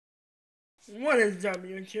What is up,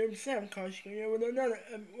 YouTube? Sam Koshkin here with another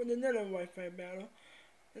Wi-Fi battle.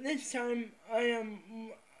 This time,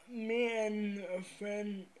 me and a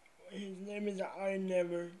friend. His name is I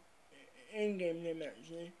Never, in-game name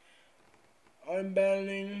actually. I'm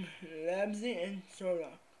battling Labsy and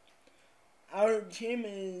Solrahkiin. Our team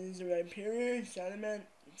is Rhyperior,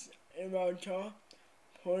 Salamence, Evaltal,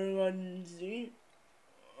 Porygon Z,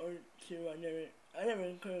 or two. I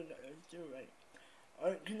never could have got those two right.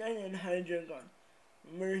 Arcanine and Hydreigon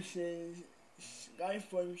versus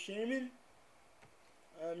Skyform Shaman,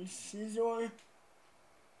 Scizor,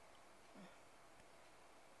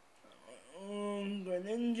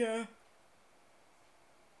 Greninja,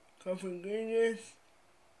 Cofagrigus,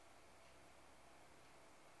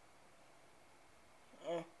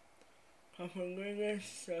 uh,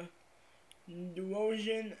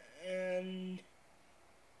 Duosion, and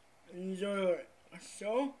Zoroark.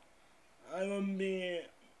 So, I will be,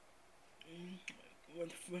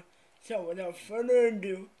 without further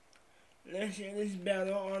ado, let's get this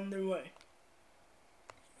battle on the way.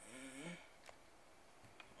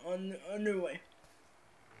 Underway.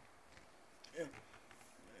 Yeah.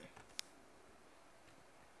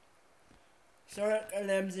 Sonic and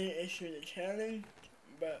Labsy issued a challenge,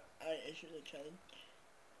 but I issued a challenge.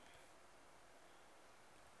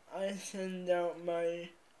 I send out my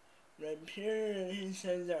Rhyperior and he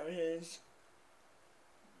sends out his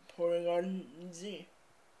Porygon Z.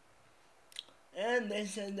 And they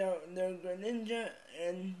send out their Greninja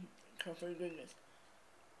and Cofagrigus.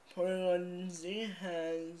 Porygon Z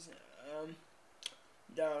has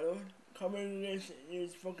Download. Cofagrigus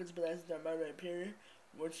used Focus Blast on my Rhyperior,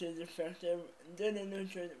 which is effective. Did a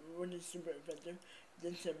neutral, which is super effective.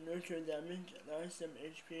 Did some neutral damage, lost some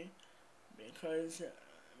HP because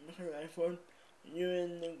I thought you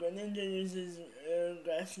and the Greninja uses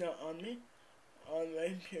Grass Knot on me. On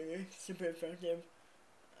Rhyperior, super effective.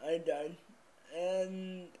 I died.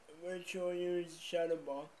 And Virtual used Shadow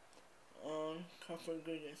Ball on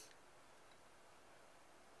Cofagrigus.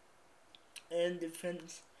 And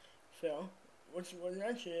defense fell, which was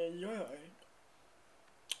actually a Zoroark.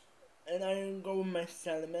 And I go with my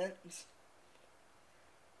Salamence.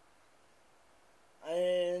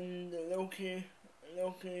 And Loki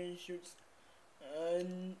shoots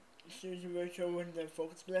Virtual with the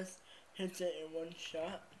Focus Blast, hits it in one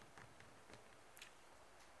shot.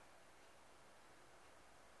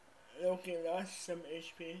 Loki lost some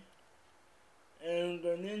HP, and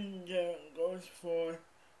Greninja goes for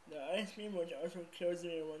the Ice Beam, which also kills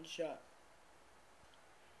me in one shot.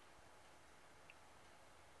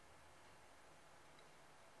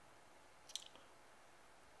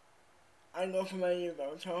 I go for my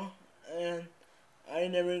Evaltal, and I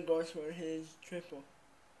never goes for his triple,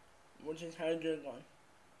 which is Hydreigon.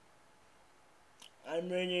 I'm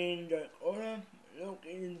radiating Dark Aura.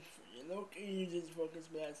 Loki uses Focus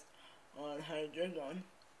Blast on Hydreigon,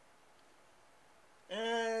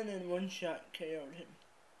 and in one shot KO'd him.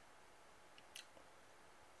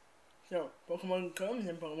 So, Pokemon comes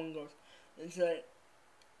and Pokemon goes. It's like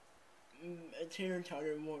a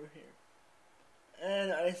teeter-totter war here.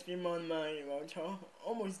 And Ice Beam on my Evaltal,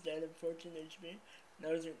 almost dead at 14 HP.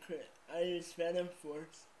 That was a crit. I used Phantom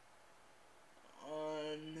Force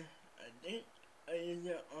on, I think I used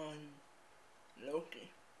it on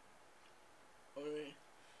Loki.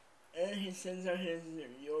 And he sends out his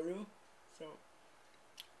Yoru, so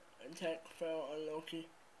attack fell on Loki,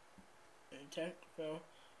 attack fell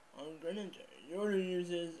on Greninja. Yoru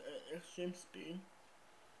uses extreme speed.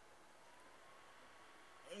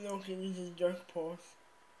 Loki uses Dark Pulse.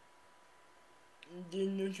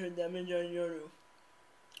 Did neutral damage on Yoru.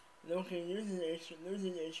 Loki loses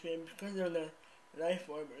HP, and because of the Life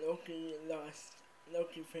Orb, Loki lost.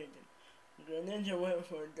 Loki fainted. Greninja went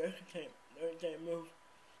for a Dark type move,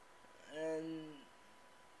 and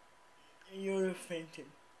Yoru fainted.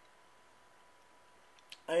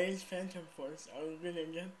 I used Phantom Force on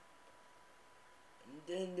Greninja.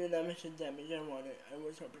 Didn't do that much damage I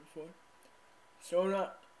was hoping for.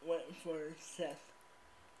 Solrahkiin went for Seth,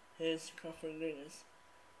 his Cofagrigus,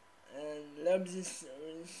 and Labsy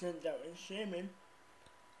sent out a Shaman,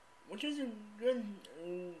 which is a good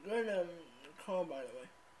call, by the way.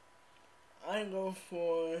 I go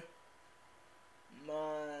for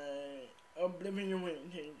my Oblivion Wing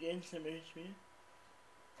to gain some HP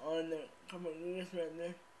on the Cofagrigus right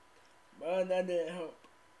there, but that didn't help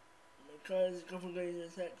because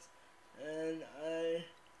Cofagrigus attacks, and I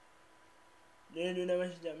didn't do that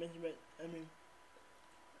much damage, but I mean,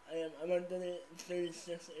 I'm at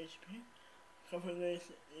 36 HP. Cofagrigus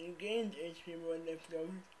gained HP when they froze,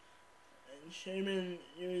 and Shaman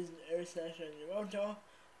used Air Slash on Evaltal,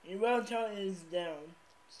 your router is down.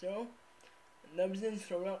 So, Labsy and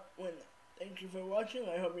Solrahkiin. Thank you for watching.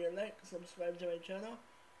 I hope you like, subscribe to my channel,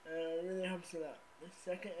 and it really helps a lot. The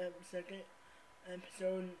second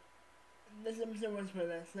episode, this episode was for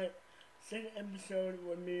last night. Second episode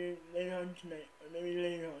will be later on tonight, or maybe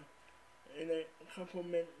later on, in like a couple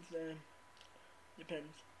minutes.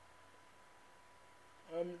 Depends.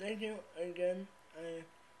 Thank you again. I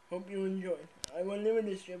hope you enjoyed. I will leave a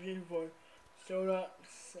description for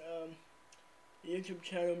Solrahkiin's YouTube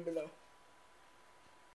channel below.